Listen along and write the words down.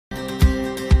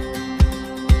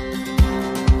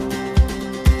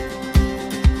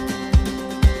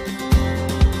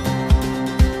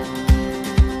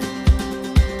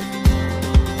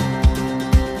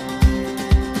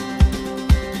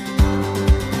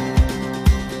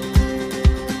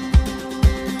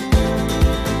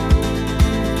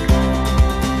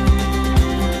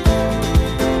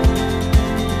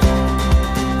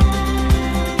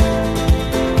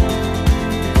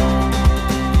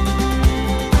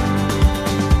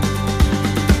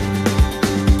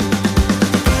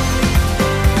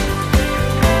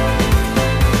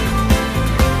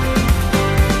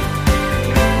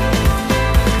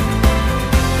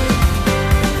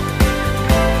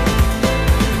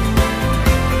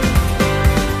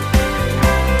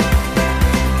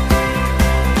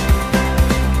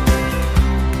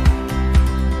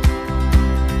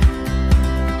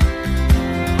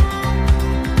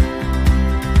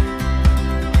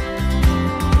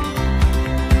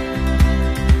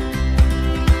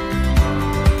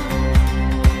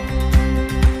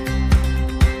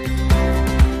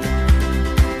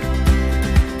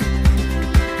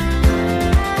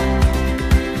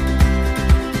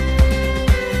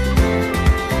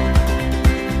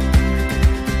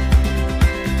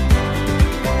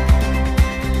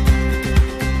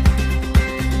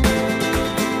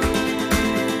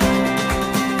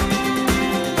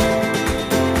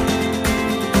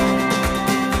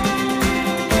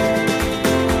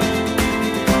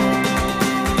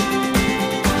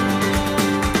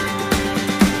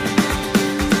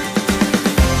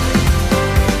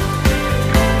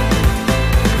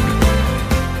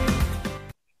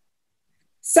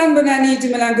Sanbonani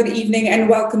Dumelang, good evening and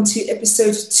welcome to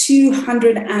episode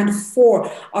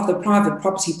 204 of the Private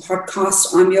Property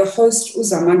Podcast. I'm your host,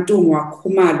 Uzamantungwa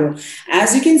Khumalo.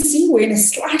 As you can see, we're in a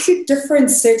slightly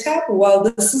different setup. Well,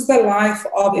 this is the life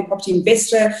of a property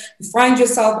investor. You find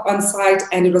yourself on site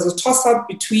and it was a toss-up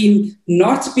between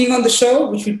not being on the show,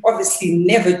 which we obviously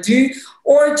never do,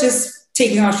 or just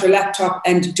taking out your laptop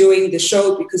and doing the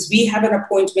show because we have an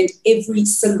appointment every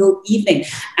single evening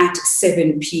at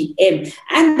 7 p.m.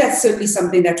 And that's certainly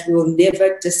something that we will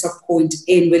never disappoint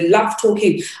in. We love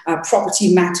talking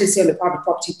property matters here on the Private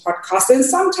Property Podcast. And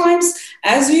sometimes,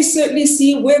 as you certainly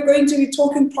see, we're going to be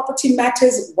talking property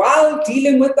matters while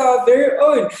dealing with our very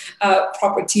own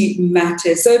property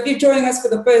matters. So if you're joining us for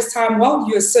the first time, well,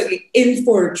 you're certainly in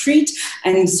for a treat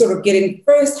and sort of getting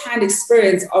first-hand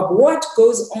experience of what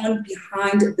goes on behind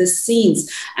the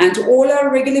scenes. And to all our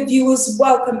regular viewers,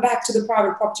 welcome back to the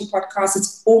Private Property Podcast.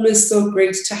 It's always so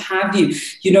great to have you.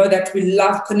 You know that we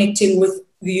love connecting with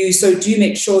you, so do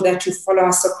make sure that you follow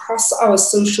us across our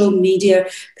social media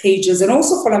pages and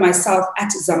also follow myself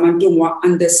at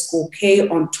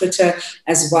Zamantungwa_K on Twitter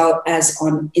as well as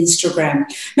on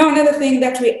Instagram. Now, another thing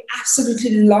that we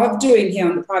absolutely love doing here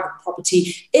on the Private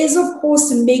Property is, of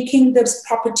course, making this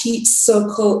property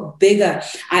circle bigger.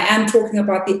 I am talking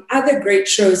about the other great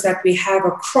shows that we have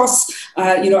across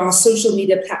our social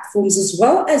media platforms as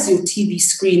well as your TV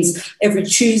screens. Every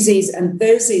Tuesdays and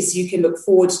Thursdays, you can look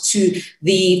forward to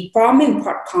the farming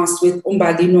podcast with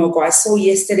Umbali Nogo. I saw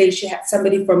yesterday she had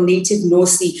somebody from Native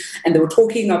Nosi and they were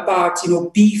talking about,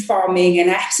 bee farming,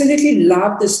 and I absolutely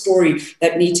love the story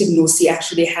that Native Nosi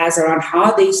actually has around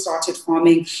how they started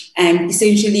farming and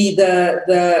essentially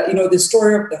the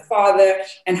story of the father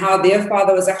and how their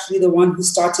father was actually the one who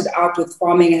started out with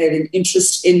farming and had an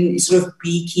interest in sort of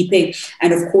beekeeping.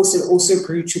 And of course, it also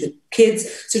grew to the kids.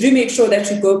 So do make sure that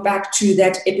you go back to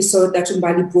that episode that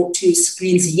Umbali brought to your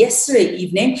screens yesterday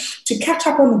evening to catch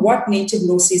up on what Native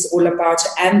Nosi is all about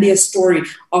and their story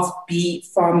of bee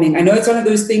farming. I know it's one of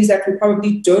those things that we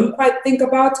probably don't quite think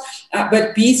about,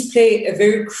 but bees play a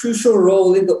very crucial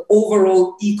role in the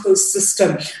overall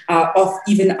ecosystem of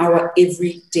even our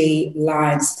everyday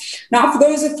lives. Now, for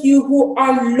those of you who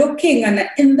are looking and are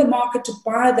in the market to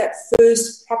buy that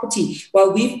first property,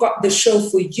 well, we've got the show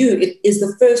for you. It is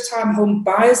the First Time Home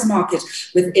Buyers Market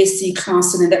with SC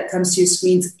Clausen, and that comes to your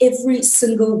screens every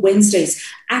single Wednesdays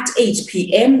at 8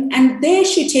 p.m. And there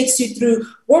she takes you through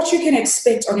what you can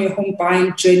expect on your home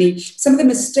buying journey, some of the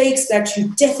mistakes that you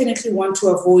definitely want to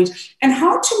avoid, and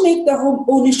how to make the home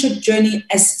ownership journey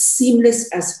as seamless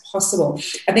as possible.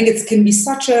 I think it can be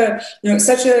such a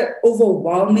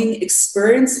overwhelming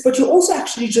experience, but you also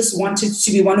actually just want it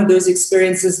to be one of those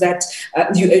experiences that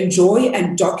you enjoy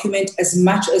and document as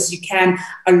much as you can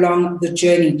along the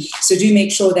journey. So do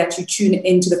make sure that you tune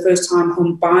into the First Time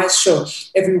Home Buyers Show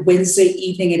every Wednesday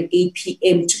evening at 8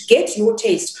 p.m. to get your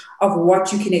taste of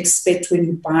what you can expect when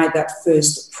you buy that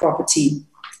first property.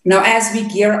 Now, as we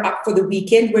gear up for the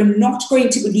weekend, we're not going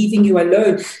to be leaving you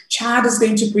alone. Chad is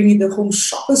going to bring you the Home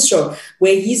Shoppers Show,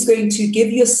 where he's going to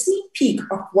give you a sneak peek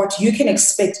of what you can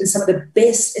expect in some of the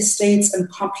best estates and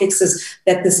complexes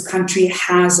that this country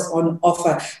has on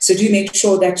offer. So do make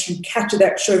sure that you catch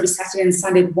that show every Saturday and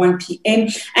Sunday at 1 p.m.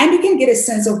 and you can get a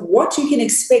sense of what you can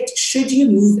expect should you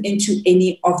move into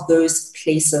any of those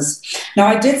places. Now,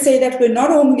 I did say that we're not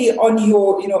only on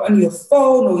your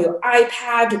phone or your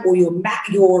iPad or your Mac,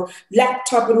 your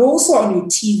laptop, but also on your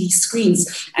TV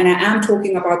screens. And I am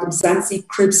talking about the Mzansi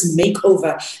Cribs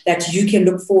makeover that you can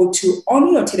look forward to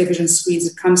on your television screens.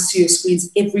 It comes to your screens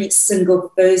every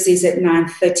single Thursdays at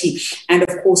 9:30, and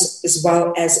of course, as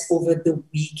well as over the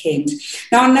weekend.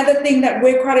 Now, another thing that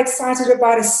we're quite excited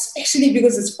about, especially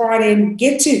because it's Friday and we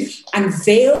get to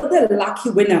unveil the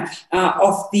lucky winner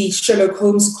of the Sherlock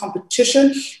Holmes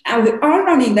competition. And we are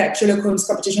running that Sherlock Holmes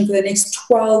competition for the next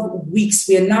 12 weeks.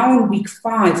 We are now in week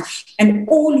 5. And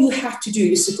all you have to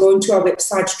do is to go into our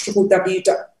website,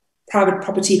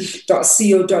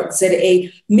 www.privateproperty.co.za.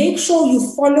 Make sure you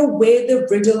follow where the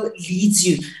riddle leads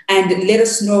you and let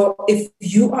us know if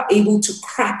you are able to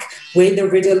crack where the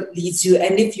riddle leads you.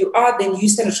 And if you are, then you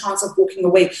stand a chance of walking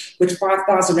away with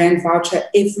 5,000 Rand voucher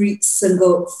every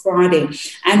single Friday.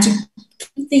 And to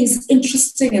keep things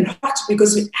interesting and hot,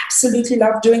 because we absolutely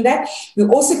love doing that, we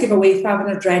also give away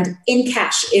 500 Rand in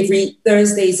cash every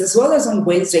Thursdays as well as on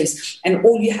Wednesdays. And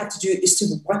all you have to do is to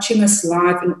be watching us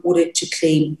live in order to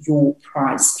claim your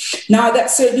prize. Now,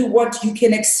 that's certainly what you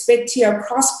can expect here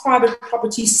across Private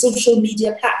Property social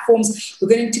media platforms. We're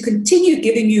going to continue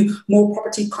giving you more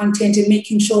property content and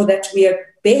making sure that we are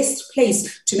best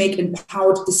place to make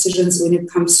empowered decisions when it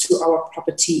comes to our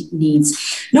property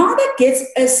needs. Now that gets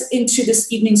us into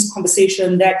this evening's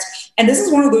conversation and this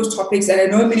is one of those topics that I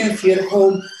know many of you at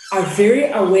home are very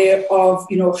aware of,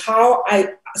 how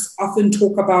I often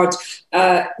talk about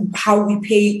how we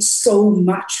pay so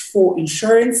much for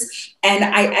insurance. And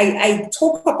I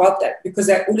talk about that because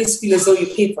I always feel as though you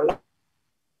pay for life.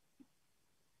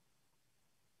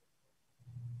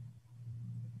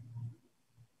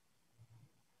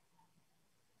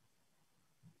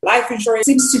 Life insurance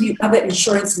seems to be another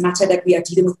insurance matter that we are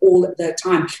dealing with all the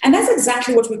time. And that's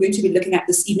exactly what we're going to be looking at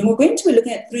this evening. We're going to be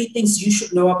looking at 3 things you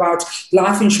should know about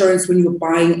life insurance when you're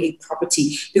buying a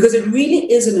property, because it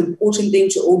really is an important thing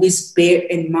to always bear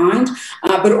in mind,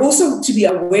 but also to be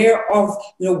aware of,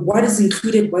 what is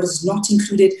included, what is not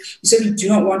included. You certainly do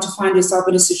not want to find yourself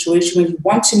in a situation where you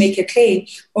want to make a claim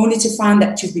only to find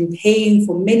that you've been paying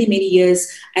for many, many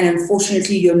years, and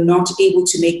unfortunately you're not able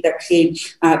to make that claim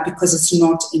because it's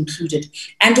not included.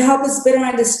 And to help us better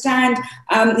understand,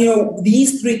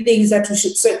 these 3 things that we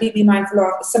should certainly be mindful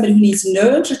of, somebody who needs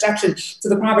no introduction to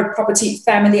the private property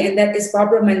family, and that is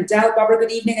Barbara Mandel. Barbara,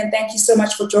 good evening, and thank you so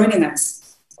much for joining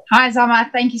us. Hi, Zama.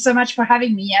 Thank you so much for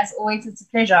having me. As always, it's a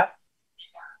pleasure.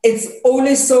 It's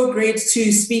always so great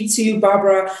to speak to you,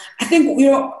 Barbara. I think,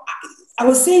 I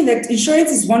was saying that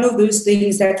insurance is one of those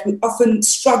things that we often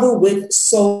struggle with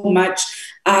so much,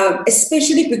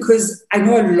 especially because I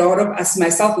know a lot of us,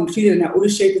 myself included, and I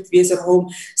always share it with viewers at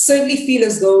home, certainly feel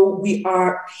as though we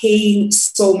are paying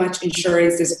so much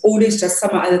insurance. There's always just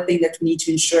some other thing that we need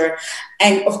to insure.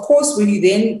 And of course, when you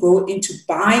then go into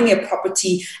buying a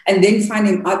property and then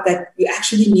finding out that you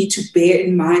actually need to bear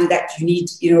in mind that you need,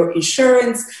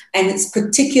 insurance and its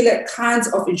particular kinds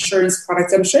of insurance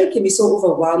products, I'm sure it can be so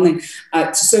overwhelming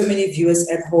to so many viewers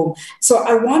at home. So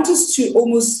I want us to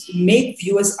almost make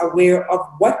viewers aware of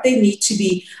what they need to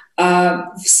be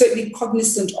certainly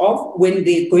cognizant of when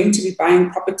they're going to be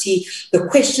buying property, the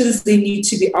questions they need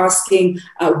to be asking,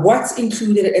 what's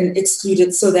included and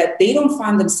excluded, so that they don't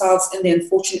find themselves in the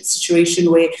unfortunate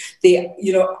situation where they,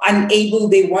 unable,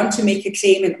 they want to make a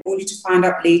claim and only to find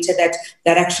out later that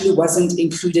that actually wasn't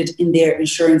included in their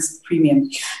insurance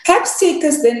premium. Perhaps take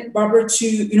us then, Barbara,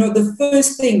 to, the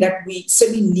first thing that we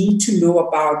certainly need to know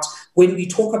about when we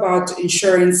talk about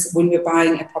insurance when we're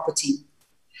buying a property.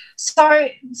 So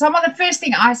some of the first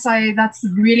thing I say that's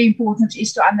really important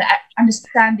is to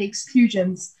understand the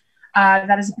exclusions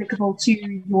that is applicable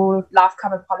to your life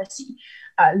cover policy.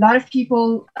 A lot of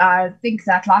people think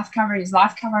that life cover is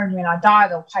life cover, and when I die,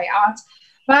 they'll pay out.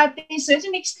 But there's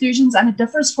certain exclusions, and it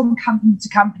differs from company to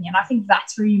company. And I think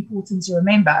that's very important to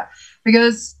remember,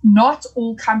 because not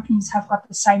all companies have got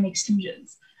the same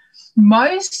exclusions.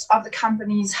 Most of the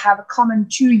companies have a common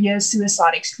 2-year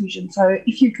suicide exclusion. So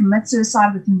if you commit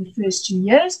suicide within the first 2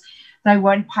 years, they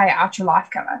won't pay out your life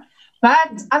cover.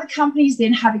 But other companies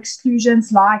then have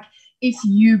exclusions like if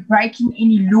you break in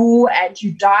any law and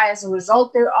you die as a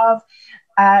result thereof,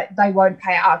 they won't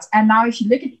pay out. And now if you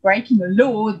look at breaking a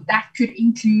law, that could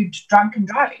include drunken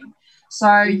driving.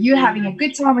 So you're having a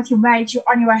good time with your mate, you're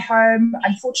on your way home,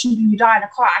 unfortunately you die in a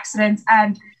car accident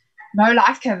and no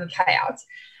life cover payout.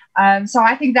 So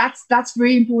I think that's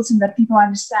very important that people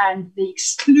understand the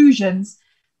exclusions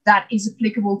that is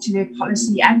applicable to their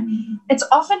policy. And it's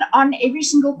often on every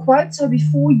single quote. So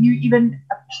before you even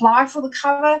apply for the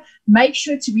cover, make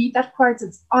sure to read that quote.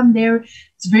 It's on there.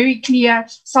 It's very clear.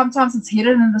 Sometimes it's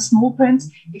hidden in the small print.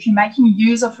 If you're making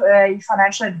use of a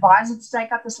financial advisor to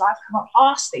take out this life cover,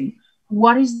 ask them,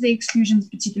 what is the exclusions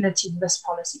particular to this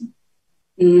policy?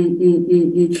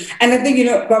 And I think,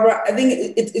 Barbara, I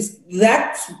think it's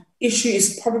that issue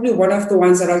is probably one of the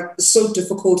ones that are so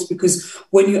difficult, because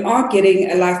when you are getting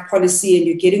a life policy and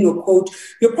you're getting a quote,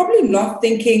 you're probably not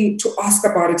thinking to ask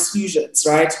about exclusions,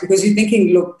 right? Because you're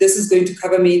thinking, look, this is going to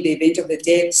cover me in the event of the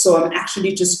death, so I'm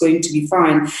actually just going to be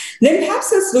fine. Then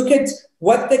perhaps let's look at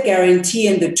what the guarantee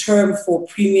and the term for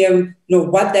premium,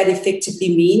 what that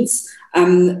effectively means.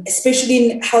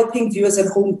 Especially in helping viewers at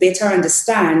home better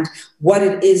understand what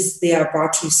it is they are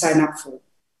about to sign up for.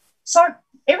 So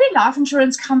every life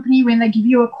insurance company, when they give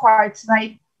you a quote,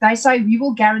 they say, we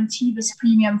will guarantee this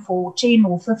premium for 10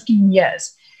 or 15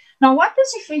 years. Now, what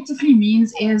this effectively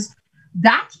means is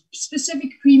that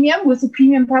specific premium with the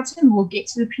premium pattern, we'll get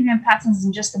to the premium patterns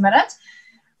in just a minute,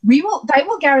 they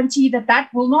will guarantee that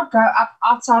will not go up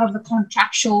outside of the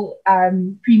contractual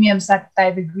premiums that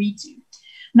they've agreed to.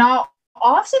 Now,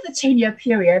 after the 10-year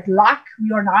period, like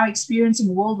we are now experiencing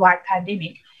a worldwide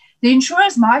pandemic, the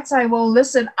insurers might say, well,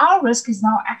 listen, our risk is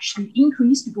now actually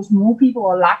increased because more people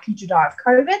are likely to die of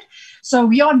COVID. So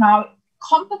we are now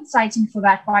compensating for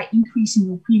that by increasing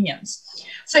your premiums.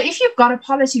 So if you've got a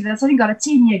policy that's only got a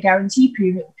 10-year guarantee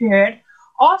period,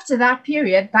 after that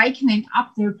period, they can then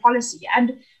up their policy.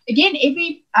 And again,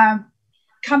 every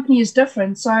company is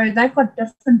different, so they've got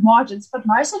different margins, but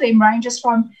most of them ranges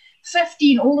from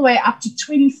 15 all the way up to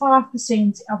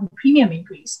 25% of a premium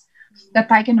increase that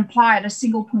they can apply at a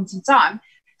single point in time.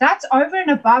 That's over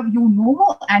and above your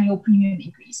normal annual premium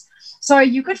increase. So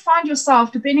you could find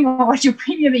yourself, depending on what your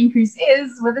premium increase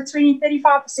is, with a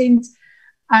 20-35%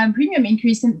 premium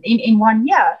increase in 1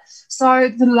 year. So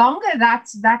the longer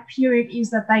that period is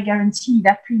that they guarantee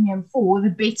that premium for, the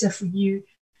better for you.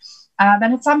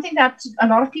 And it's something that a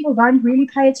lot of people don't really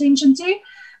pay attention to,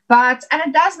 and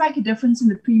it does make a difference in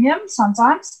the premium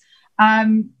sometimes.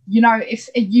 If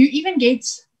you even get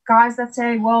guys that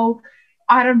say, well,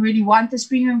 I don't really want this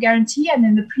premium guarantee, and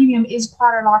then the premium is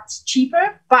quite a lot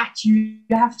cheaper, but you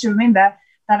have to remember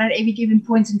that at every given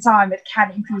point in time, it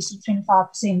can increase to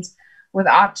 25%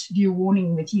 without due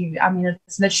warning with you. I mean,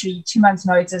 it's literally 2 months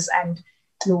notice, and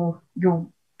your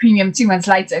premium 2 months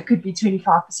later could be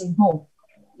 25% more.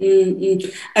 Mm-hmm.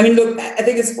 I mean, look, I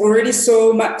think it's already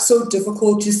so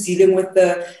difficult just dealing with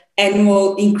the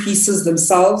annual increases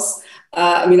themselves.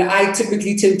 I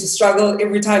typically tend to struggle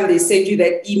every time they send you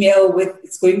that email with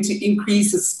it's going to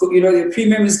increase. Your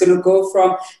premium is going to go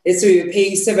from, let's say you're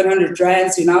paying 700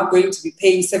 rands, you're now going to be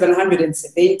paying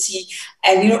 770.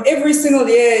 And, every single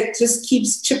year it just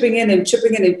keeps chipping in and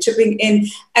chipping in and chipping in.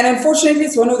 And unfortunately,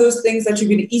 it's one of those things that you're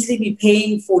going to easily be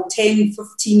paying for 10,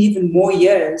 15, even more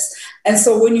years. And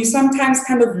so when you sometimes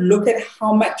kind of look at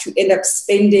how much you end up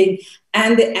spending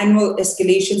and the annual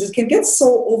escalations, it can get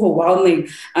so overwhelming,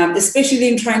 especially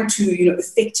in trying to,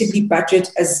 effectively budget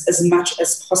as much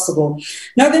as possible.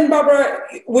 Now then, Barbara,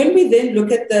 when we then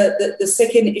look at the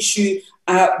second issue,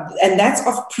 and that's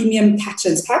of premium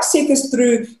patterns, perhaps take us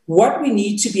through what we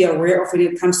need to be aware of when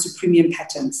it comes to premium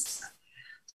patterns.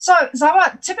 So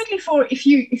Zara, typically if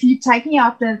you're taking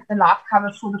out the life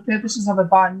cover for the purposes of a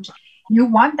bond, you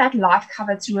want that life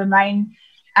cover to remain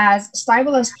as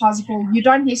stable as possible. You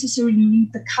don't necessarily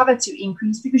need the cover to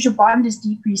increase because your bond is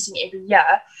decreasing every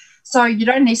year. So you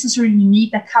don't necessarily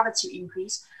need that cover to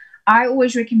increase. I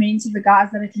always recommend to the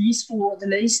guys that at least for the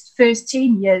first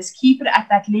 10 years, keep it at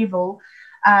that level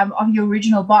of your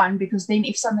original bond, because then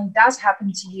if something does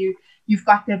happen to you, you've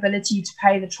got the ability to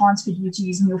pay the transfer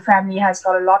duties, and your family has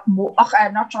got a lot more,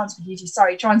 transfer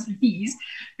fees,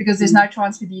 because there's no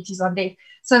transfer duties on death.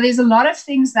 So there's a lot of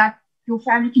things that your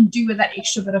family can do with that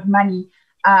extra bit of money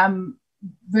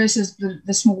versus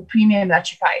the small premium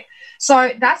that you pay.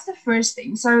 So that's the first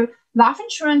thing. So life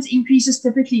insurance increases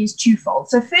typically is twofold.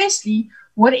 So firstly,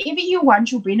 whatever you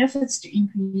want your benefits to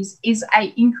increase is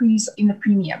an increase in the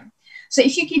premium. So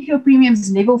if you keep your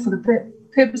premiums level for the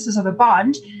purposes of a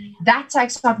bond, that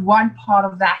takes out one part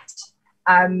of that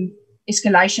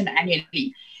escalation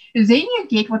annually. Then you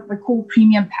get what we call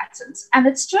premium patterns, and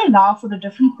it's to allow for the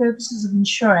different purposes of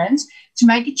insurance to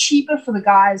make it cheaper for the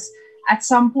guys at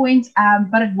some point,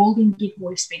 but it will then get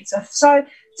more expensive. So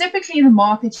typically in the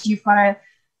market, you've got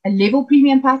a level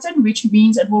premium pattern, which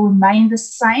means it will remain the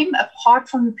same apart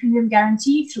from the premium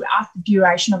guarantee throughout the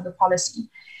duration of the policy.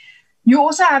 You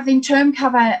also have then term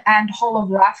cover and whole of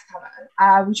life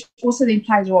cover, which also then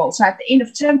plays a role. So at the end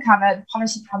of term cover, the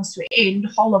policy comes to an end.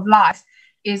 Whole of life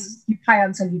is you pay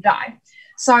until you die.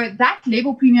 So that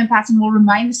level premium pattern will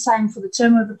remain the same for the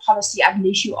term of the policy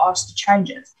unless you ask to change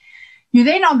it. You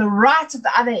then, on the right at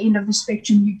the other end of the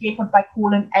spectrum, you get what they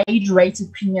call an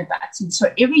age-rated premium pattern.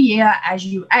 So every year as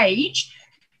you age,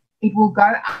 it will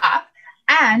go up,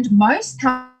 and most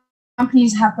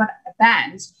companies have got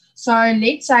bands. So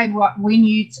let's say when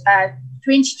you're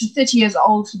 20 to 30 years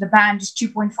old, the band is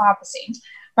 2.5%.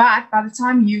 But by the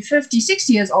time you're 50,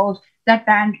 60 years old, that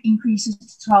band increases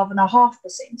to 12.5%,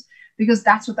 because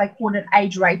that's what they call it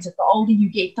age rated. The older you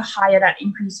get, the higher that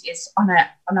increase is on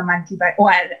a monthly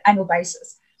or an annual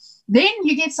basis. Then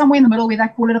you get somewhere in the middle where they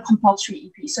call it a compulsory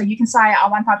increase. So you can say, I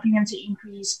want my premium to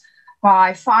increase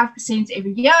by 5%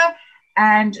 every year,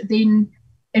 and then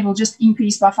it will just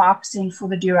increase by 5% for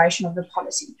the duration of the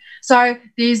policy. So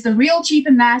there's the real cheap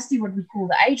and nasty, what we call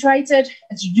the age rated.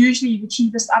 It's usually the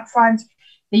cheapest upfront.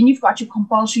 Then you've got your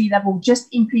compulsory that will just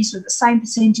increase with the same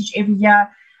percentage every year.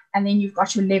 And then you've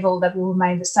got your level that will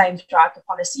remain the same throughout the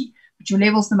policy. But your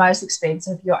level's the most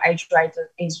expensive. Your age rated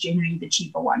is generally the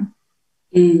cheaper one.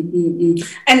 Mm-hmm.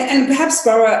 And perhaps,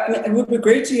 Barbara, it would be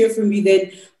great to hear from you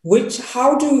then,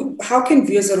 how can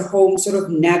viewers at home sort of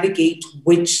navigate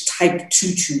which type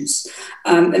to choose?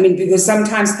 Because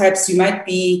sometimes perhaps you might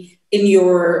be in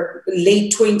your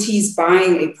late 20s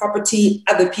buying a property.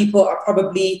 Other people are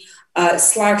probably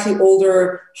slightly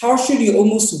older. How should you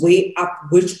almost weigh up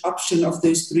which option of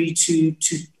those three to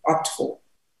opt for?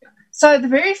 So the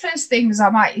very first thing,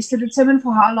 Zama, is to determine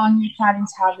for how long you're planning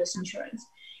to have this insurance.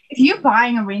 If you're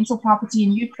buying a rental property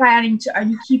and you're planning to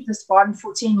only keep this bond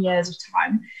for 10 years of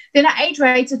time, then an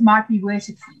age-rated might be worth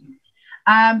it for you.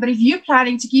 But if you're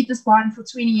planning to keep this bond for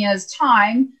 20 years'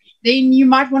 time, then you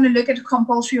might want to look at a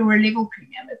compulsory or a level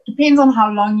premium. It depends on how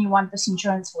long you want this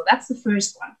insurance for. That's the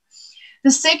first one.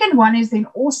 The second one is then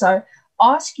also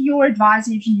ask your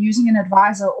advisor, if you're using an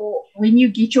advisor, or when you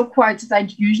get your quotes, they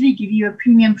usually give you a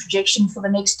premium projection for the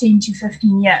next 10 to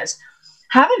 15 years.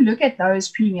 Have a look at those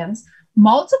premiums,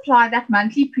 multiply that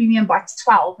monthly premium by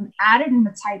 12 and add it in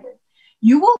the table.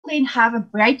 You will then have a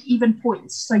break-even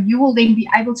point. So you will then be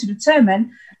able to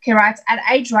determine, okay, right, at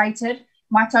age rated,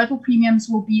 my total premiums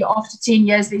will be after 10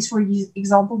 years. Let's, for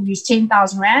example, use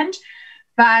 10,000 Rand.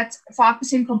 But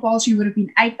 5% compulsory would have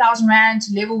been 8,000 Rand,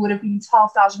 level would have been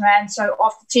 12,000 Rand. So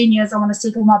after 10 years, I want to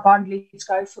settle my bond. Let's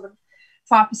go for the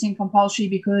 5% compulsory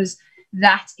because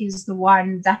that is the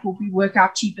one that will work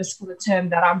out cheapest for the term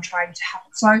that I'm trying to have.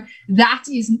 So that's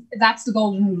the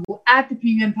golden rule. Add the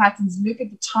premium patterns, look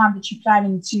at the time that you're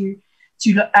planning to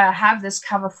have this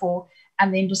cover for,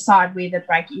 and then decide where the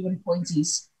break-even point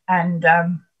is and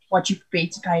what you're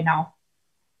prepared to pay now.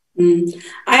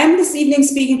 I am this evening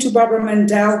speaking to Barbara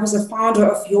Mandel, who's a founder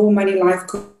of Your Money Life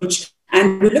Coach.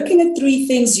 And we're looking at 3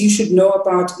 things you should know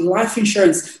about life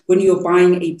insurance when you're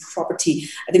buying a property.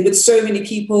 I think with so many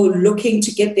people looking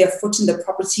to get their foot in the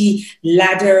property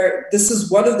ladder, this is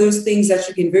one of those things that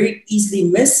you can very easily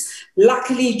miss.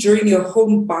 Luckily, during your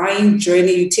home buying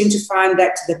journey, you tend to find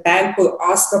that the bank will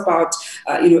ask about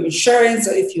insurance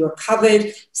or if you're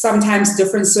covered. Sometimes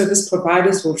different service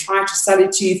providers will try to sell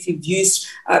it to you if you've used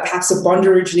perhaps a bond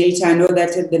originator. I know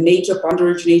that the major bond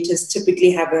originators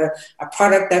typically have a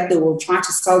product that they will try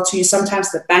to sell to you.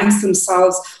 Sometimes the banks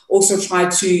themselves also try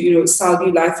to sell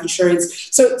you life insurance.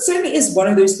 So it certainly is one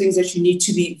of those things that you need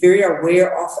to be very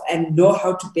aware of and know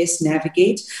how to best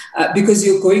navigate because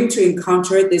you're going to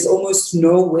encounter it. There's almost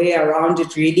no way around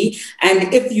it really.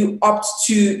 And if you opt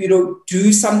to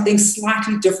do something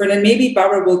slightly different, and maybe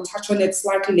Barbara will touch on it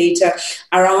slightly later,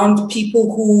 around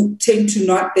people who tend to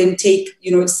not then take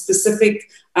specific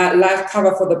life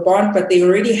cover for the bond, but they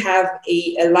already have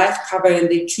a life cover and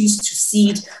they choose to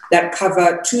cede that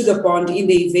cover to the bond in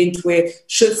the event where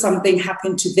should something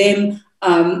happen to them,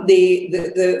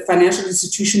 the financial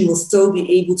institution will still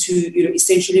be able to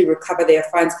essentially recover their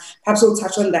funds. Perhaps we'll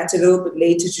touch on that a little bit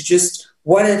later to just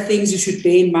what are the things you should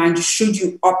bear in mind should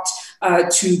you opt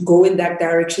to go in that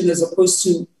direction as opposed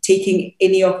to taking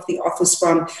any of the offers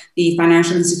from the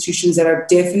financial institutions that are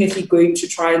definitely going to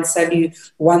try and sell you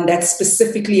one that's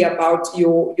specifically about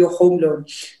your home loan.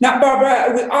 Now,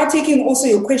 Barbara, we are taking also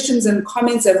your questions and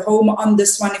comments at home on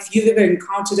this one. If you've ever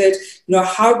encountered it,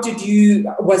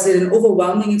 was it an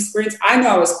overwhelming experience? I know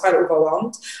I was quite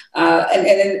overwhelmed.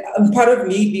 And part of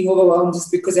me being overwhelmed is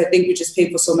because I think we just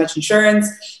pay for so much insurance.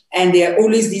 And there are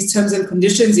always these terms and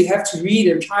conditions you have to read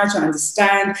and try to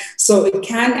understand. So it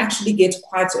can actually get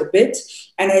quite a bit.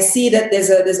 And I see that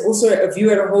there's also a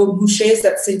viewer at home who shares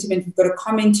that sentiment. We've got a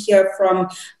comment here from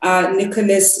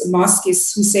Nicholas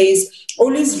Maskis who says,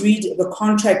 always read the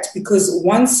contract because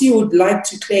once you would like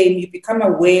to claim, you become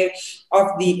aware of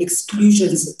the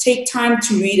exclusions. Take time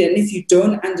to read, and if you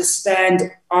don't understand,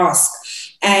 ask.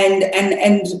 And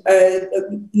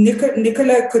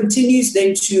Nicola continues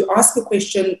then to ask the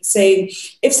question saying,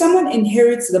 if someone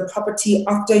inherits the property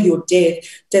after your death,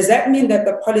 does that mean that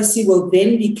the policy will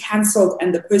then be cancelled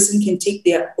and the person can take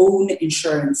their own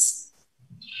insurance?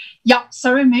 Yeah,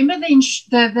 so remember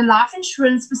the life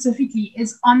insurance specifically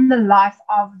is on the life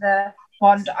of the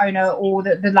bond owner or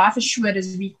the life assured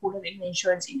as we call it in the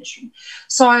insurance industry.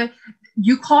 So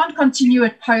you can't continue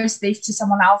it post-death to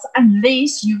someone else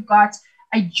unless you've got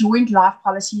a joint life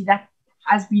policy that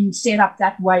has been set up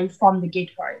that way from the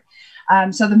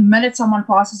get-go. So the minute someone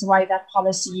passes away, that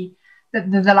policy,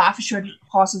 the life assured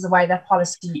passes away, that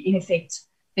policy in effect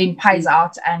then pays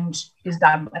out and is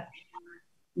done with.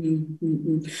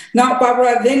 Mm-hmm. Now,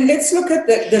 Barbara, then let's look at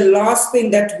the last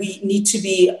thing that we need to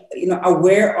be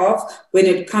aware of when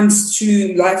it comes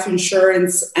to life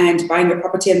insurance and buying a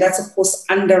property, and that's, of course,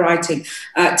 underwriting.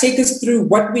 Take us through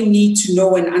what we need to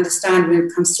know and understand when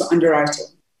it comes to underwriting.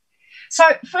 So,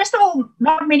 first of all,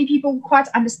 not many people quite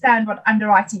understand what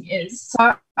underwriting is.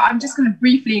 So I'm just going to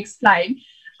briefly explain.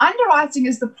 Underwriting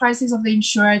is the process of the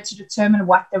insurer to determine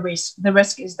what the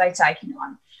risk is they're taking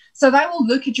on. So they will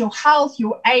look at your health,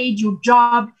 your age, your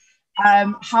job,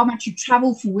 how much you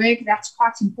travel for work. That's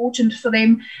quite important for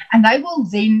them. And they will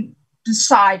then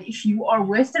decide if you are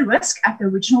worth the risk at the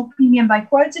original premium they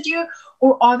quoted you,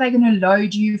 or are they going to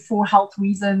load you for health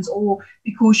reasons, or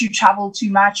because you travel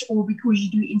too much, or because you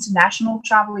do international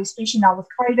travel, especially now with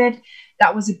COVID.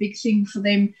 That was a big thing for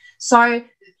them. So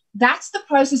that's the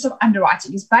process of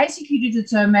underwriting, is basically to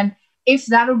determine if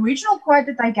that original quote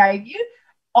that they gave you,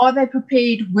 are they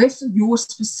prepared with your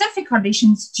specific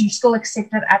conditions to still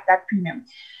accept it at that premium.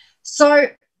 So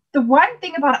the one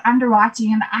thing about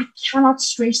underwriting, and I cannot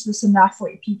stress this enough for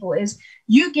people, is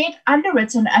you get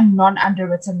underwritten and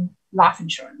non-underwritten life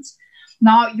insurance.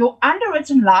 Now, your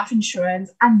underwritten life insurance,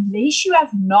 unless you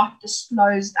have not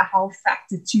disclosed a health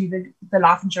factor to the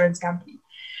life insurance company,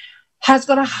 has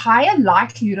got a higher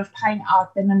likelihood of paying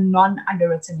out than a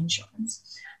non-underwritten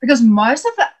insurance. Because most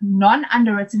of the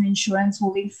non-underwritten insurance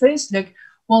will then first look,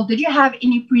 well, did you have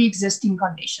any pre-existing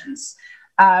conditions?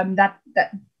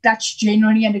 That's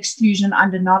generally an exclusion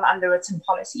under non-underwritten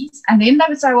policies. And then they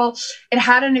would say, well, it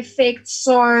had an effect,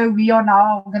 so we are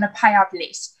now going to pay out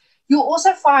less. You'll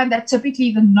also find that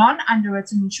typically the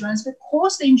non-underwritten insurance,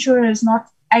 because the insurer is not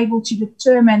able to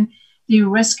determine the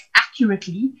risk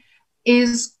accurately,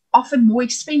 is often more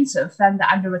expensive than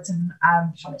the underwritten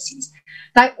policies.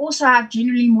 They also have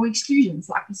generally more exclusions,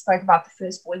 like we spoke about the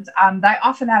first point. They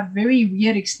often have very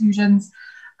weird exclusions.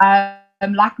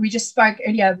 Like we just spoke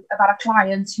earlier about a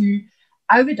client who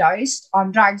overdosed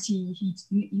on drugs. He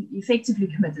effectively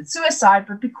committed suicide,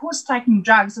 but because taking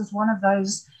drugs is one of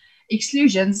those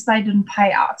exclusions, they didn't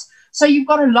pay out. So you've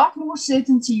got a lot more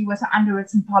certainty with an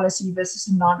underwritten policy versus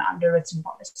a non-underwritten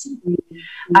policy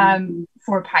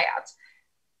for a payout.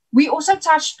 We also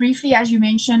touched briefly, as you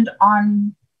mentioned,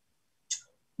 on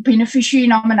beneficiary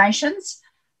nominations.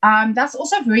 That's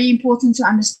also very important to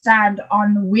understand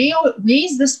on where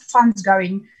is this funds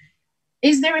going.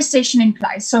 Is there a session in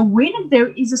place? So when there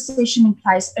is a session in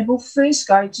place, it will first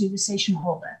go to the session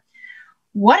holder.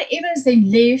 Whatever is then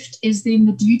left is then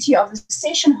the duty of the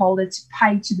session holder to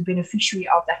pay to the beneficiary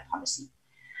of that policy.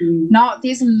 Now,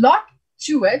 there's a lot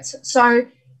to it. So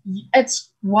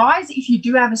it's wise, if you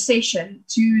do have a session,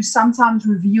 to sometimes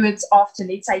review it after,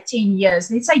 let's say, 10 years.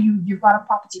 Let's say you've got a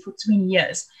property for 20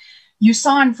 years. You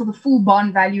sign for the full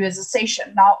bond value as a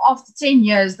session. Now, after 10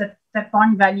 years, that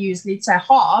bond value is, let's say,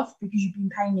 half because you've been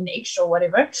paying an extra or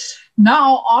whatever.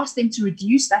 Now, ask them to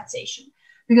reduce that session,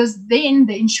 because then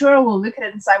the insurer will look at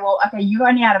it and say, well, okay, you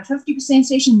only had a 50%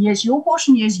 session. Here's your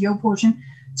portion, here's your portion,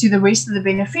 to the rest of the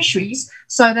beneficiaries,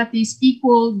 so that there's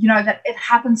equal, that it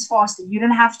happens faster. You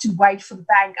don't have to wait for the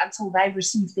bank until they've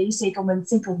received their settlement,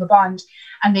 settle the bond,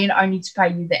 and then only to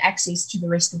pay you the access to the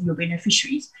rest of your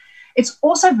beneficiaries. It's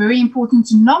also very important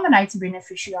to nominate a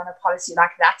beneficiary on a policy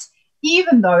like that,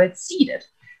 even though it's ceded.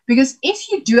 Because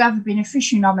if you do have a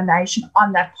beneficiary nomination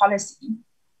on that policy,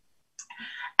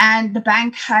 and the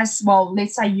bank has, well,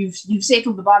 let's say you've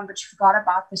settled the bond, but you forgot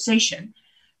about the session,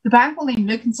 the bank will then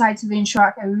look and say to the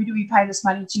insurer, okay, who do we pay this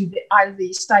money to, either the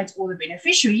estate or the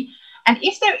beneficiary? And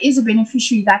if there is a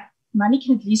beneficiary, that money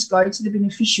can at least go to the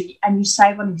beneficiary, and you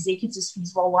save on executors'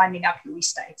 fees while winding up your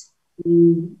estate.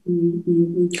 And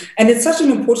it's such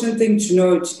an important thing to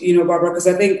note, Barbara, because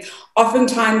I think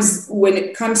oftentimes when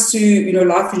it comes to,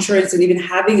 life insurance and even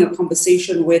having a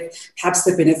conversation with perhaps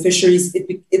the beneficiaries,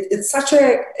 it's such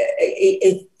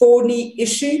a thorny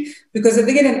issue, because I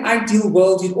think in an ideal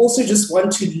world, you'd also just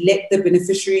want to let the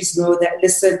beneficiaries know that,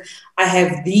 listen, I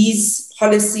have these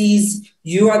policies,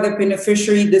 you are the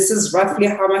beneficiary, this is roughly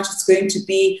how much it's going to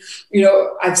be,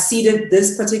 I've ceded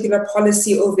this particular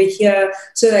policy over here,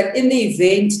 so that in the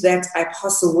event that I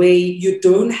pass away, you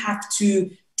don't have to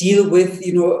deal with,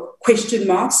 question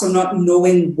marks or not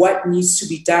knowing what needs to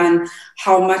be done,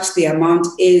 how much the amount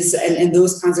is, and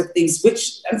those kinds of things,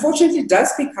 which unfortunately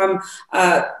does become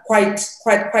quite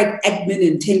admin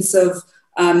intensive.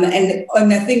 And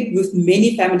I think with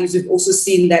many families, we've also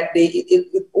seen that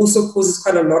it also causes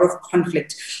quite a lot of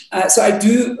conflict. So I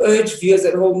do urge viewers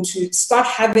at home to start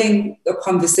having the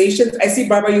conversations. I see,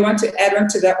 Barbara, you want to add on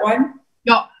to that one?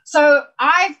 Yeah. So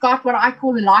I've got what I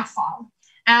call a life file.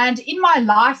 And in my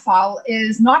life file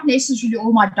is not necessarily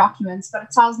all my documents, but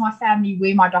it tells my family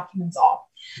where my documents are.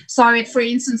 So it, for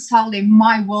instance, tells them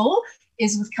my will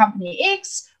is with company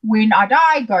X. When I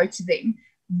die, go to them.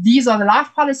 These are the life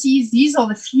policies. These are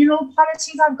the funeral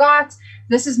policies I've got.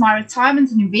 This is my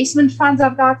retirement and investment funds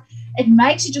I've got. It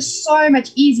makes it just so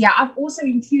much easier. I've also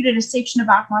included a section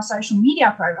about my social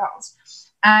media profiles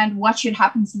and what should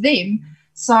happen to them,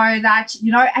 so that,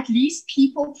 at least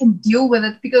people can deal with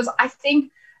it, because I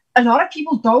think a lot of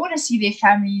people don't want to see their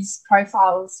families'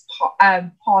 profiles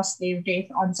past their death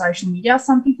on social media.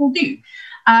 Some people do.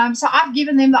 So I've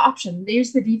given them the option.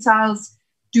 There's the details.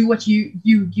 Do what you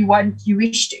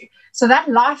wish to. So that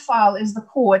life file is the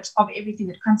core of everything.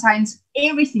 It contains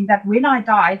everything that when I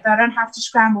die, they don't have to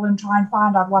scramble and try and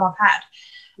find out what I've had.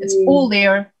 It's all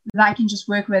there. They can just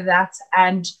work with that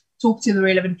and talk to the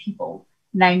relevant people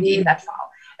named in that file.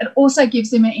 It also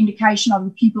gives them an indication of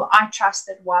the people I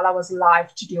trusted while I was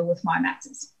alive to deal with my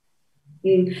matters.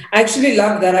 I actually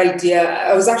love that idea.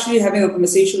 I was actually having a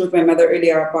conversation with my mother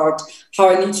earlier about how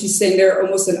I need to send her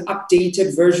almost an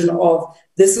updated version of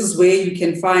this is where you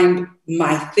can find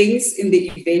my things in the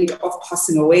event of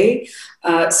passing away,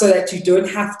 so that you don't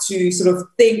have to sort of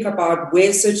think about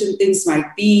where certain things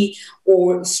might be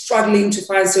or struggling to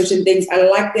find certain things. I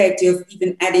like the idea of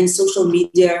even adding social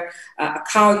media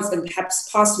accounts and perhaps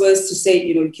passwords to say,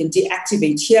 you can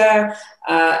deactivate here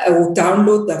or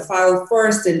download the file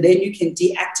first and then you can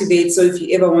deactivate. So if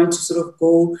you ever want to sort of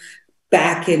go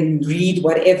back and read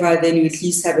whatever, then you at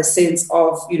least have a sense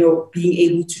of, being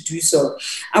able to do so.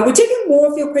 We're taking more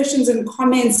of your questions and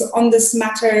comments on this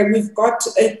matter. We've got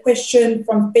a question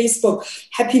from Facebook.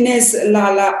 Happiness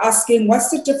Lala asking, what's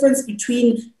the difference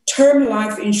between term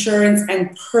life insurance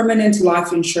and permanent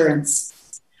life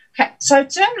insurance? Okay, so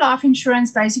term life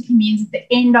insurance basically means at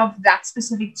the end of that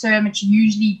specific term, it's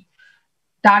usually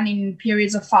done in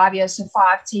periods of 5 years, so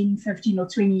 5, 10, 15 or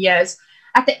 20 years.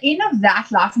 At the end of that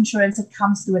life insurance, it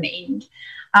comes to an end.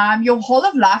 Your whole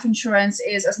of life insurance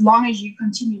is as long as you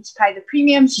continue to pay the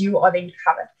premiums, you are then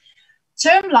covered.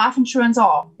 Term life insurance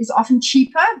is often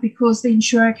cheaper because the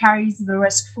insurer carries the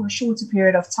risk for a shorter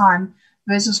period of time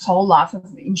versus whole life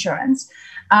of insurance.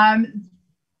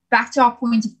 Back to our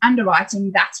point of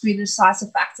underwriting, that's where the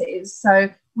decisive factor is. So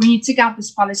when you took out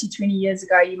this policy 20 years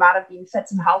ago, you might have been fit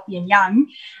and healthy and young.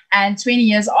 And 20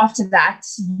 years after that,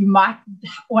 you might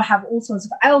or have all sorts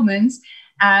of ailments.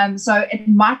 So it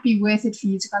might be worth it for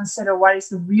you to consider what is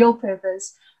the real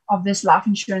purpose of this life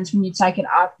insurance when you take it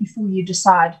out before you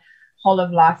decide whole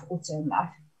of life or term life.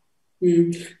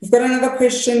 We've got another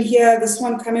question here. This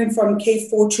one coming from K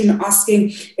Fortune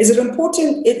asking, is it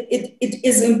important? It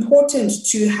is important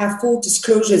to have full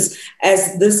disclosures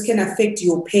as this can affect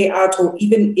your payout or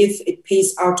even if it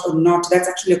pays out or not. That's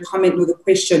actually a comment with a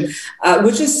question,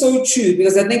 which is so true,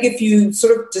 because I think if you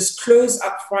sort of disclose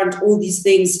upfront all these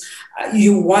things,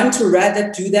 you want to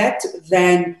rather do that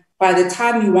than by the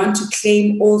time you want to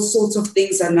claim, all sorts of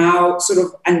things are now sort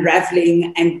of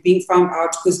unraveling and being found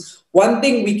out. Because one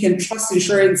thing we can trust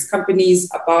insurance companies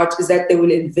about is that they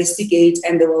will investigate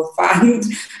and they will find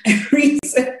a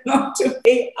reason not to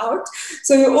pay out.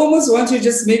 So you almost want to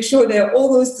just make sure there are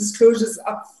all those disclosures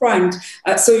up front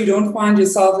so you don't find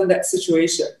yourself in that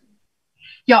situation.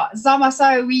 Yeah, Zama,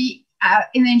 so we,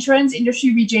 in the insurance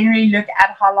industry, we generally look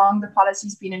at how long the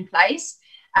policy's been in place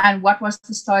and what was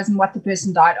disclosed and what the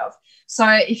person died of. So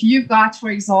if you've got,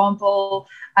 for example,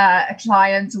 a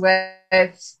client with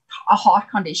a heart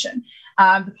condition,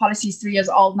 the policy is 3 years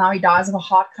old, now he dies of a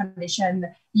heart condition,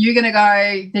 you're going to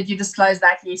go, did you disclose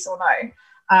that, yes or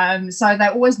no? So they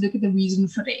always look at the reason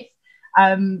for death.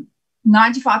 95%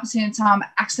 of the time,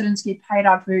 accidents get paid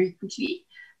out very quickly.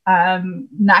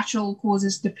 Natural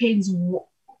causes depends the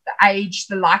age,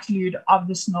 the likelihood of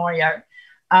the scenario.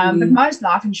 But most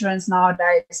life insurance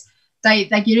nowadays, they're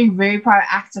getting very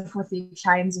proactive with their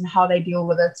claims and how they deal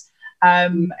with it.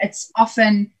 It's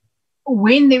often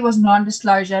when there was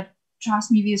non-disclosure,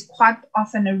 trust me, there's quite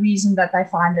often a reason that they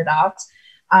find it out.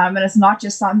 And it's not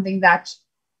just something that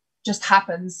just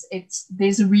happens.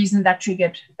 There's a reason that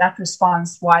triggered that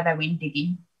response, why they went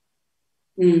digging.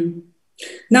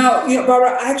 Now,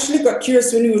 Barbara, I actually got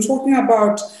curious when you were talking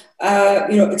about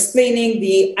explaining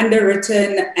the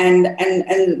underwritten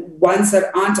and ones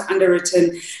that aren't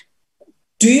underwritten.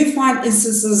 Do you find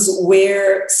instances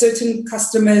where certain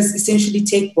customers essentially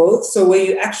take both? So where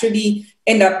you actually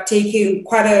end up taking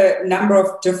quite a number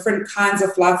of different kinds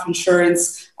of life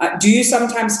insurance. Do you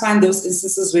sometimes find those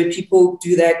instances where people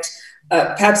do that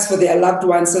perhaps for their loved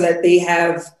ones so that they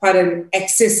have quite an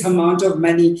excess amount of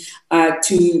money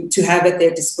to have at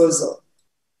their disposal?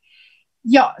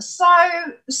 Yeah, so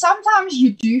sometimes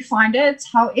you do find it.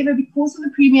 However, because of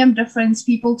the premium difference,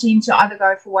 people tend to either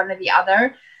go for one or the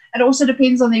other. It also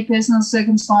depends on their personal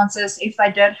circumstances. If they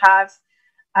did have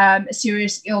a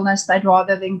serious illness, they'd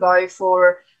rather than go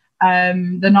for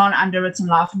the non-underwritten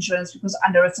life insurance because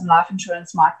underwritten life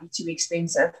insurance might be too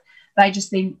expensive. They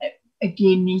just then,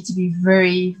 again, need to be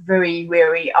very, very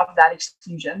wary of that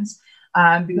exclusions.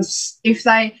 Because if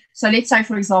so let's say,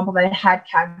 for example, they had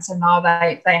cancer, now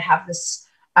they have this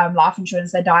life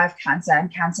insurance, they die of cancer,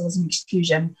 and cancer was an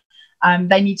exclusion.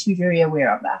 They need to be very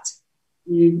aware of that.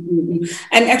 And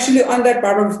actually, on that,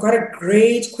 Barbara, we've got a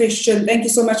great question. Thank you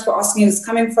so much for asking. It's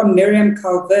coming from Miriam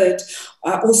Calvert,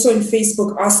 also on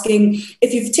Facebook, asking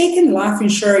if you've taken life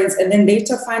insurance and then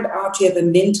later find out you have a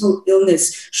mental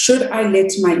illness, should I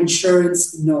let my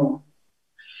insurance know?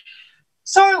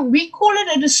 So we call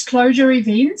it a disclosure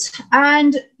event,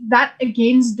 and that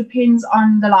again depends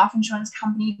on the life insurance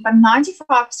company, but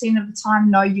 95% of the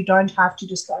time, no, you don't have to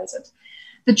disclose it.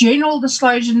 The general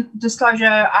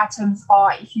disclosure items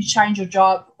are if you change your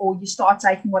job or you start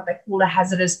taking what they call a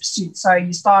hazardous pursuit. So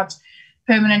you start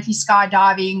permanently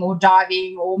skydiving or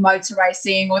diving or motor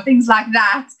racing or things like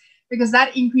that, because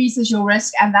that increases your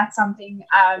risk, and that's something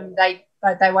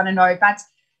they want to know. But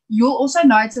you'll also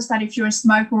notice that if you're a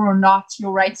smoker or not,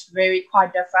 your rates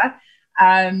quite differ.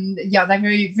 They're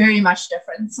very, very much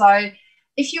different. So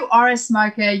if you are a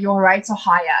smoker, your rates are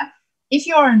higher. If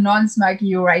you're a non-smoker,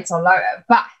 your rates are lower.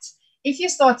 But if you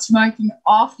start smoking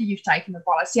after you've taken the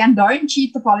policy, and don't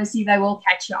cheat the policy, they will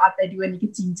catch you out. They do a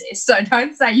nicotine test. So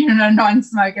don't say you're a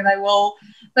non-smoker.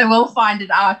 They will find it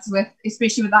out,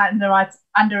 especially with that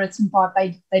underwritten part,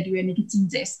 they do a nicotine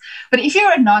test. But if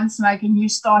you're a non-smoker and you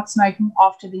start smoking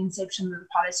after the inception of the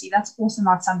policy, that's also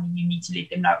not something you need to let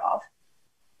them know of.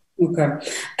 Okay.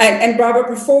 And Barbara,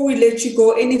 before we let you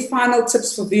go, any final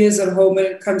tips for viewers at home when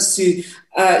it comes to,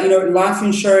 life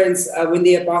insurance when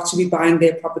they're about to be buying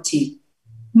their property?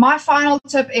 My final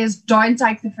tip is don't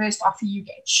take the first offer you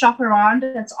get. Shop around.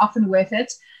 It's often worth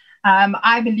it.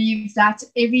 I believe that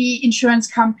every insurance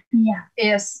company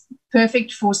is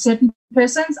perfect for certain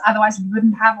persons. Otherwise, we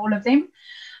wouldn't have all of them.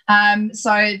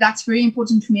 So that's very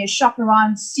important for me, is shop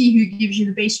around, see who gives you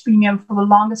the best premium for the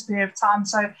longest period of time.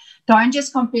 So don't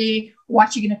just compare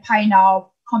what you're going to pay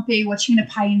now, compare what you're going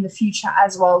to pay in the future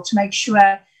as well, to make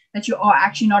sure that you are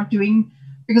actually not doing,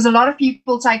 because a lot of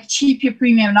people take cheaper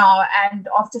premium now and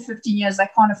after 15 years they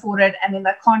can't afford it, and then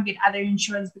they can't get other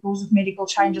insurance because of medical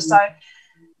changes. So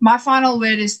my final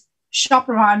word is shop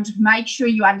around, make sure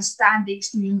you understand the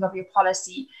exclusions of your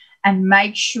policy, and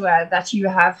make sure that you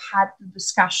have had the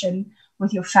discussion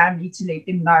with your family to let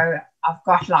them know, I've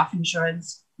got life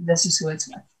insurance, this is who it's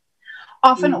with.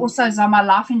 Often also, Zama,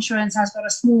 life insurance has got a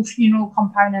small funeral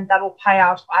component that will pay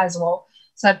out as well.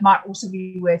 So it might also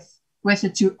be worth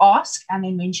it to ask and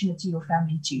then mention it to your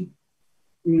family too.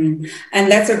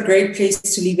 And that's a great place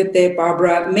to leave it there,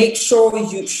 Barbara. Make sure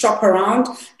you shop around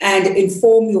and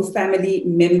inform your family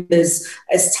members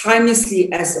as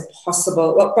timelessly as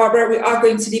possible. Well, Barbara, we are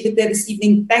going to leave it there this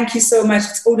evening. Thank you so much.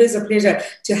 It's always a pleasure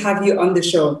to have you on the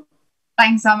show.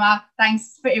 Thanks, Amma.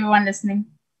 Thanks for everyone listening.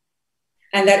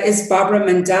 And that is Barbara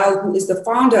Mandel, who is the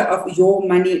founder of Your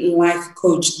Money Life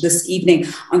Coach, this evening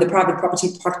on the Private Property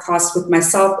Podcast with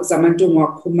myself,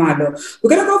 Zamandungwa Khumalo. We're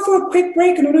going to go for a quick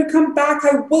break, and when we come back,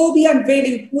 I will be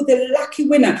unveiling who the lucky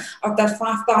winner of that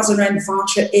 5,000 Rand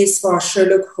voucher is for our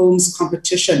Sherlock Holmes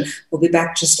competition. We'll be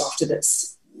back just after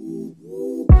this.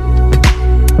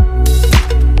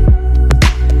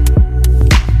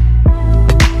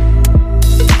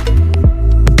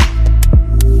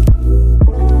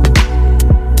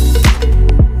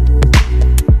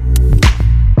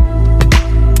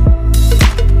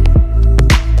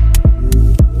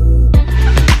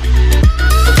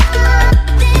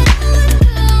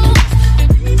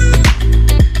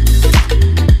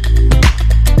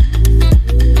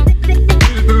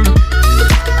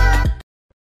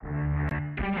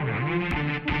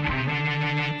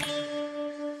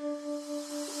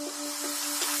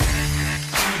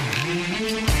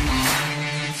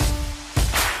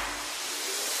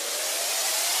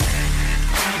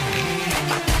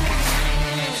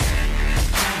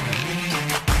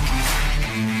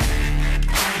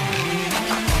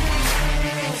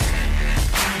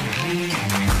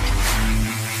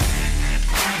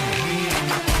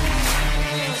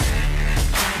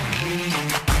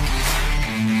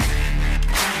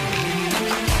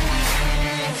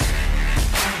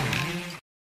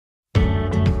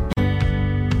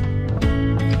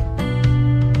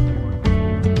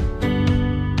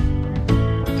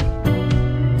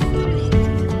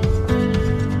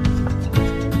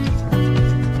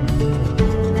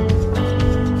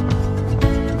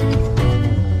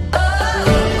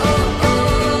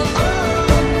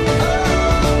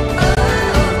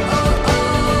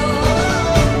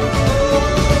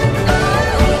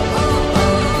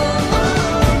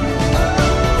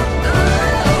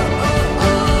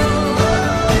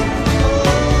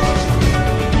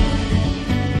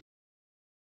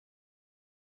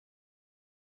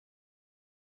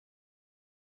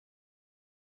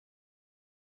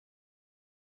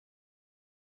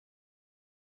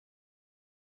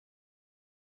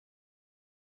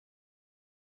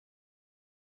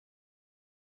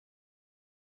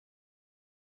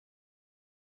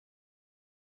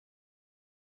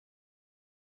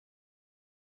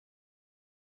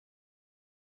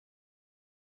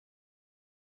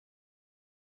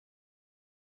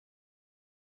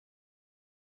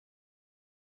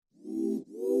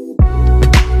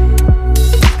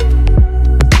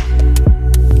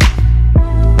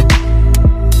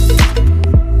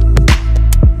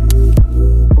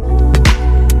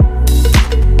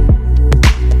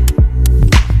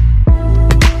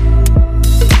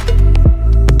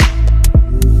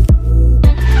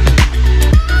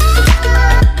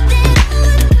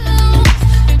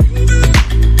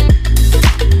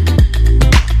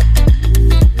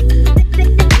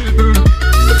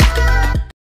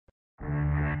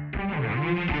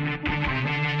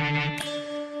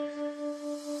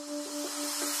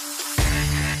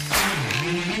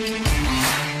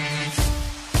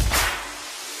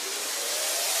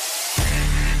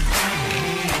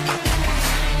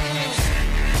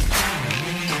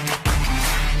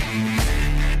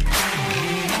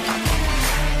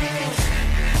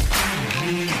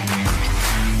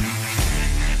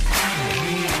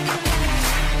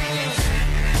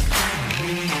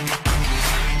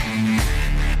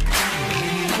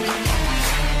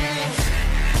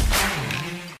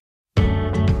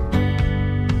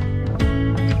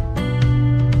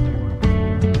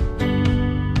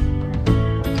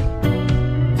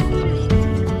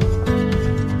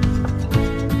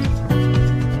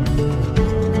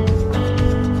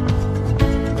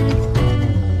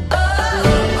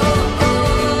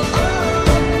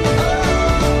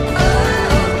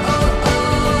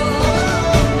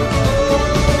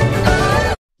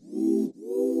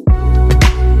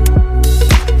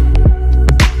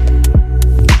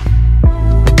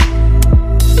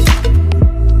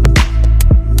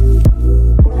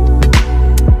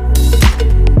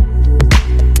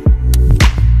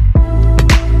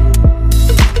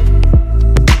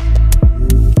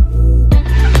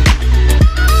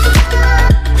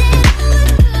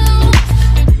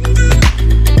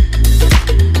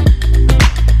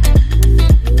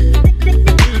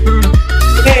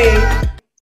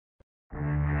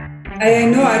 I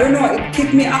know, I don't know, it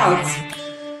kicked me out.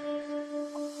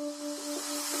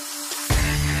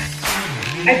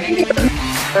 I think it was me.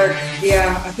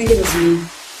 Yeah, I think it was me.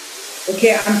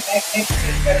 Okay, I'm back. I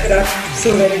wrap it up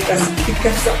so that it doesn't kick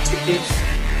us up today.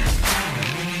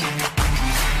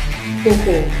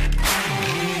 Cool.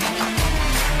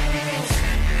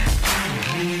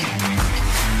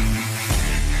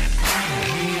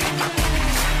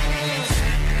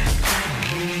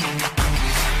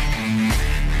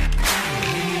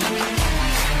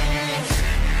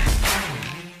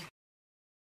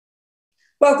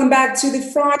 Welcome back to the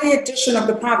Friday edition of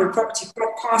the Private Property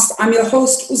Podcast. I'm your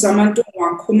host, Uzamanto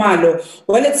Khumalo.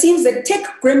 Well, it seems that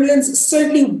tech gremlins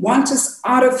certainly want us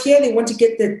out of here. They want to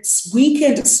get this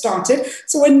weekend started.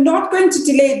 So we're not going to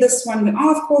delay this one. We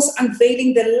are, of course,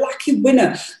 unveiling the lucky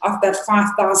winner of that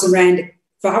 5,000 Rand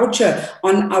voucher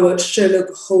on our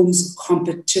Sherlock Holmes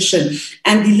competition.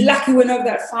 And the lucky winner of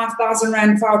that 5,000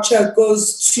 Rand voucher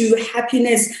goes to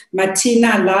Happiness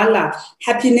Martina Lala.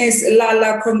 Happiness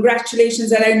Lala,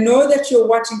 congratulations. And I know that you're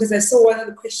watching because I saw one of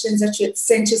the questions that you had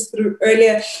sent us through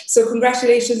earlier. So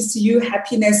congratulations to you,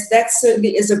 Happiness. That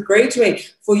certainly is a great way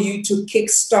for you to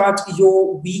kickstart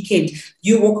your weekend.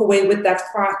 You walk away with that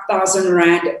 5,000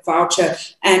 Rand voucher.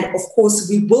 And of course,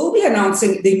 we will be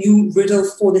announcing the new riddle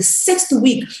for the 6th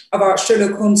week of our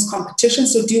Sherlock Holmes competition.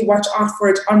 So do watch out for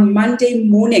it on Monday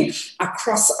morning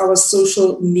across our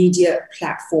social media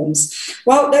platforms.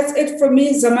 Well, that's it from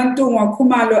me, Zamanto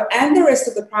Khumalo, and the rest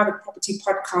of the Private Property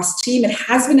Podcast team. It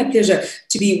has been a pleasure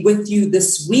to be with you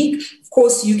this week. Of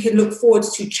course, you can look forward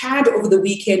to Chad over the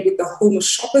weekend with the Home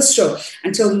Shoppers Show.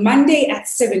 Until Monday at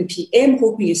 7 p.m.,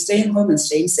 hoping you're staying home and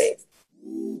staying safe.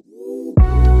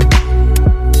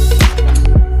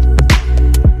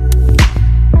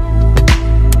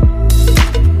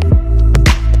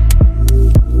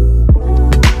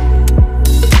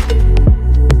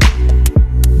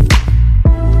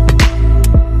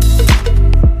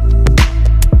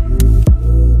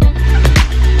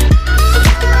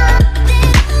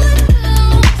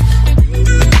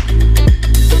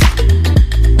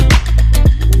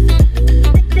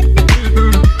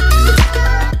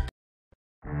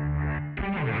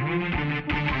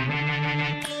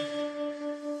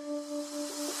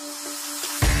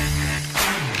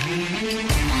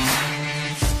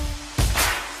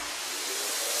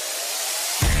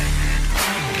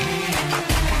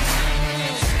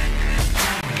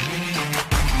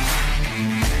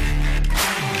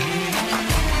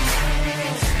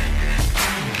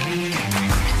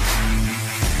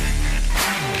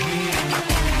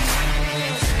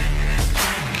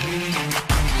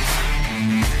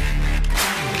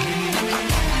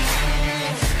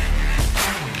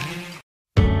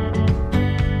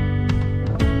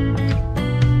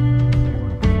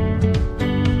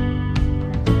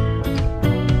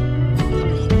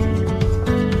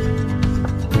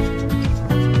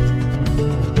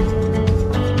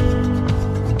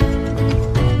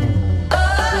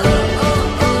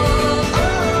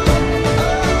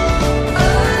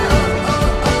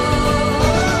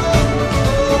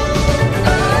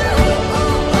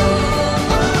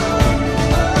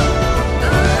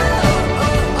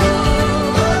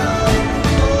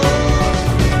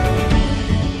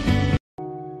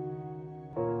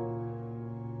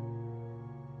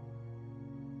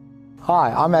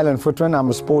 Hi, I'm Alan Footman. I'm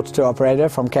a sports tour operator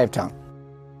from Cape Town.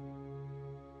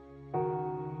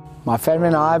 My family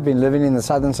and I have been living in the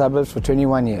southern suburbs for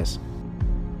 21 years.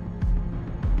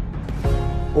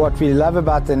 What we love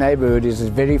about the neighborhood is it's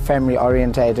very family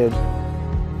orientated.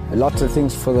 Lots of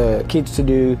things for the kids to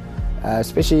do,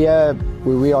 especially here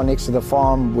where we are next to the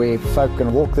farm, where folk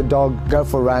can walk the dog, go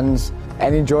for runs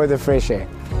and enjoy the fresh air.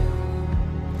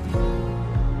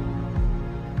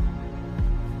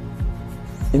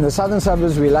 In the southern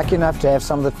suburbs, we're lucky enough to have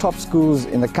some of the top schools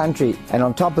in the country, and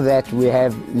on top of that we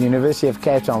have the University of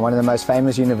Cape Town, one of the most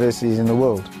famous universities in the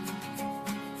world.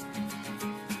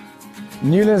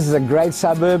 Newlands is a great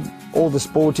suburb, all the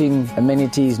sporting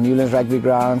amenities, Newlands rugby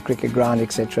ground, cricket ground,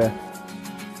 etc.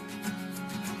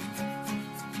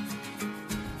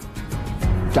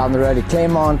 Down the road at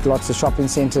Claremont, lots of shopping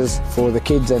centres for the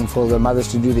kids and for the mothers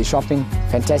to do their shopping.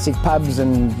 Fantastic pubs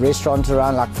and restaurants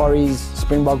around like Forries,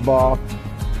 Springbok Bar.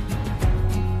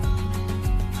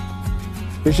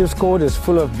 Bishop's Court is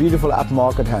full of beautiful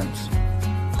upmarket homes.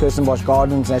 Kirstenbosch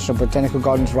Gardens, National Botanical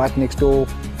Gardens right next door.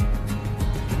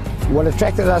 What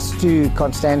attracted us to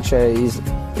Constantia is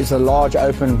the large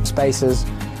open spaces.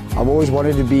 I've always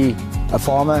wanted to be a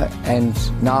farmer, and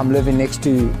now I'm living next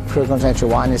to Kruger Constantia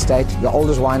Wine Estate, the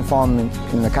oldest wine farm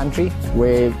in the country,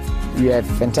 where you have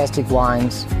fantastic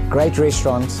wines, great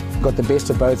restaurants, got the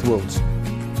best of both worlds.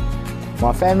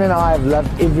 My family and I have loved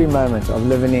every moment of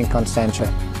living in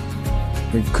Constantia.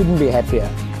 We couldn't be happier,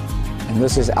 and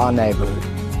this is our neighborhood.